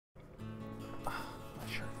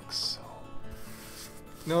so...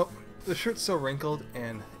 No, the shirt's so wrinkled,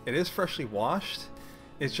 and it is freshly washed.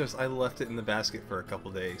 It's just I left it in the basket for a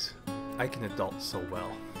couple days. I can adult so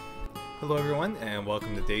well. Hello everyone, and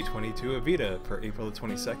welcome to day 22 of Vita for April the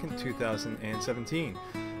 22nd, 2017.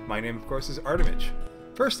 My name, of course, is Artimage.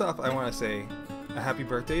 First off, I want to say a happy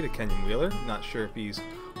birthday to Kenyon Wheeler. Not sure if he's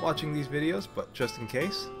watching these videos, but just in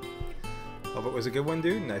case. Hope it was a good one,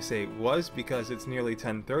 dude, and I say was because it's nearly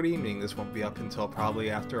 10:30, meaning this won't be up until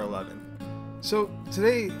probably after 11. So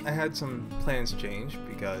today I had some plans change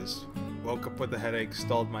because woke up with a headache,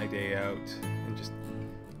 stalled my day out, and just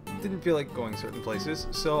didn't feel like going certain places.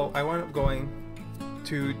 So I wound up going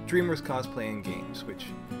to Dreamers Cosplay and Games, which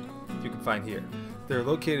you can find here. They're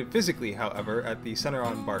located physically, however, at the Center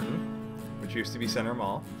on Barton, which used to be Center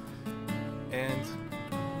Mall, and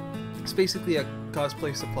it's basically a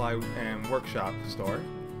cosplay supply and workshop store.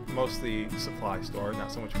 Mostly supply store,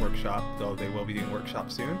 not so much workshop, though they will be doing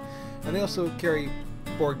workshop soon. And they also carry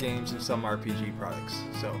board games and some RPG products,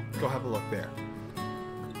 so go have a look there.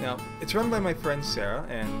 Now, it's run by my friend Sarah,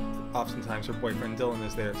 and oftentimes her boyfriend Dylan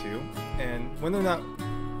is there too. And when they're not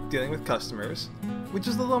dealing with customers, which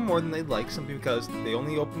is a little more than they'd like, simply because they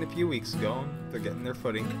only opened a few weeks ago and they're getting their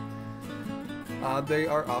footing, they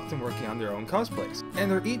are often working on their own cosplays.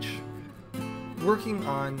 And they're each working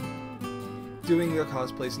on doing their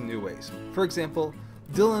cosplays in new ways. For example,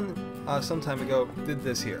 Dylan, some time ago, did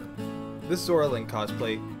this here. This Zora Link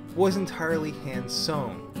cosplay was entirely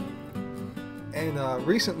hand-sewn. And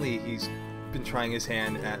recently he's been trying his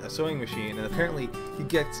hand at a sewing machine, and apparently he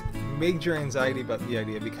gets major anxiety about the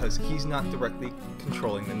idea because he's not directly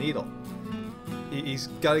controlling the needle. He's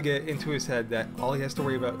got to get into his head that all he has to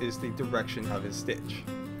worry about is the direction of his stitch.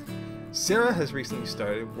 Sarah has recently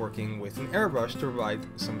started working with an airbrush to provide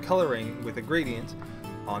some coloring with a gradient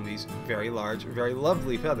on these very large, very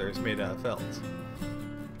lovely feathers made out of felt.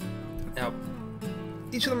 Now,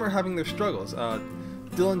 each of them are having their struggles.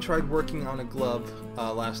 Dylan tried working on a glove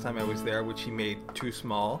last time I was there, which he made too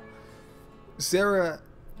small. Sarah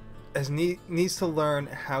needs to learn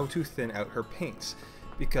how to thin out her paints,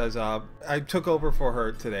 because I took over for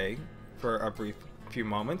her today for a brief few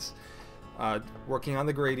moments, working on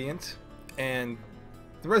the gradient, and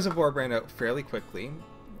the reservoir ran out fairly quickly,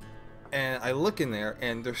 and I look in there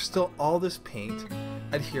and there's still all this paint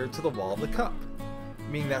adhered to the wall of the cup,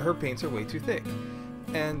 meaning that her paints are way too thick.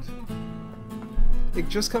 And it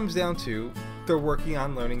just comes down to they're working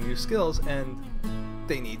on learning new skills and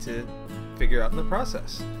they need to figure out in the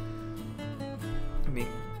process. I mean,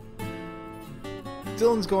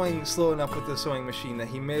 Dylan's going slow enough with the sewing machine that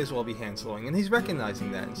he may as well be hand sewing, and he's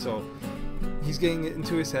recognizing that, and so he's getting it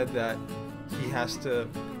into his head that he has to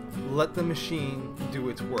let the machine do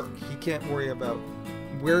its work. He can't worry about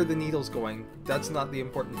where the needle's going. That's not the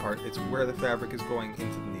important part. It's where the fabric is going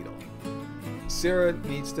into the needle. Sarah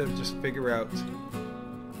needs to just figure out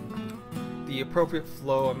the appropriate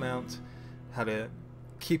flow amount, how to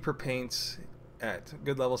keep her paints at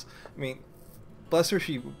good levels. I mean, bless her,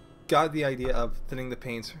 she got the idea of thinning the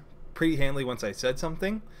paints pretty handily once I said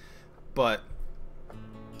something, but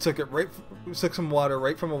took some water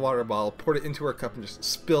right from a water bottle, poured it into her cup, and just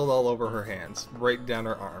spilled all over her hands, right down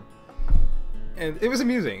her arm. And it was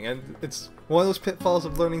amusing, and it's one of those pitfalls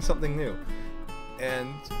of learning something new.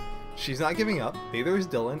 And she's not giving up, neither is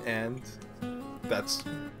Dylan, and that's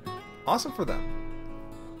awesome for them.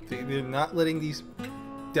 They're not letting these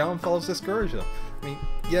downfalls discourage them. I mean,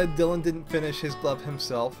 yeah, Dylan didn't finish his glove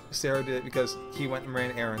himself. Sarah did it because he went and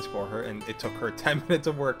ran errands for her, and it took her 10 minutes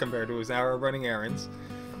of work compared to his hour of running errands.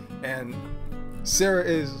 And Sarah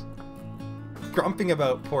is grumping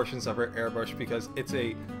about portions of her airbrush because it's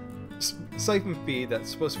a siphon feed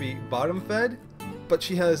that's supposed to be bottom fed, but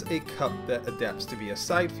she has a cup that adapts to be a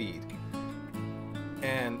side feed.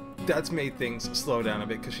 And that's made things slow down a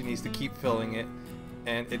bit because she needs to keep filling it,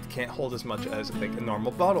 and it can't hold as much as like a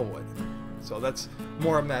normal bottle would. So that's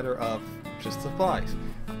more a matter of just supplies.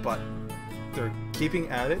 But they're keeping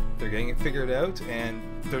at it, they're getting it figured out, and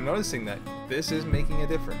they're noticing that this is making a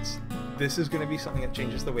difference. This is going to be something that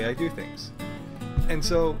changes the way I do things. And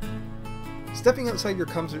so, stepping outside your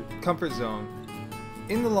comfort zone,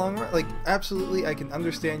 in the long run, like, absolutely, I can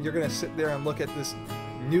understand you're going to sit there and look at this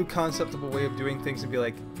new concept of a way of doing things and be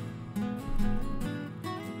like,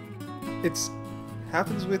 it's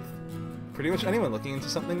happens with pretty much anyone looking into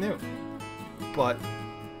something new. But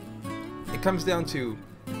it comes down to,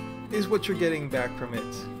 is what you're getting back from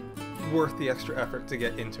it worth the extra effort to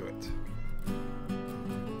get into it?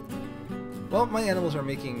 Well, my animals are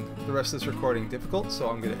making the rest of this recording difficult, so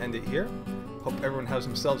I'm going to end it here. Hope everyone has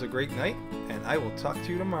themselves a great night, and I will talk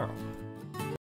to you tomorrow.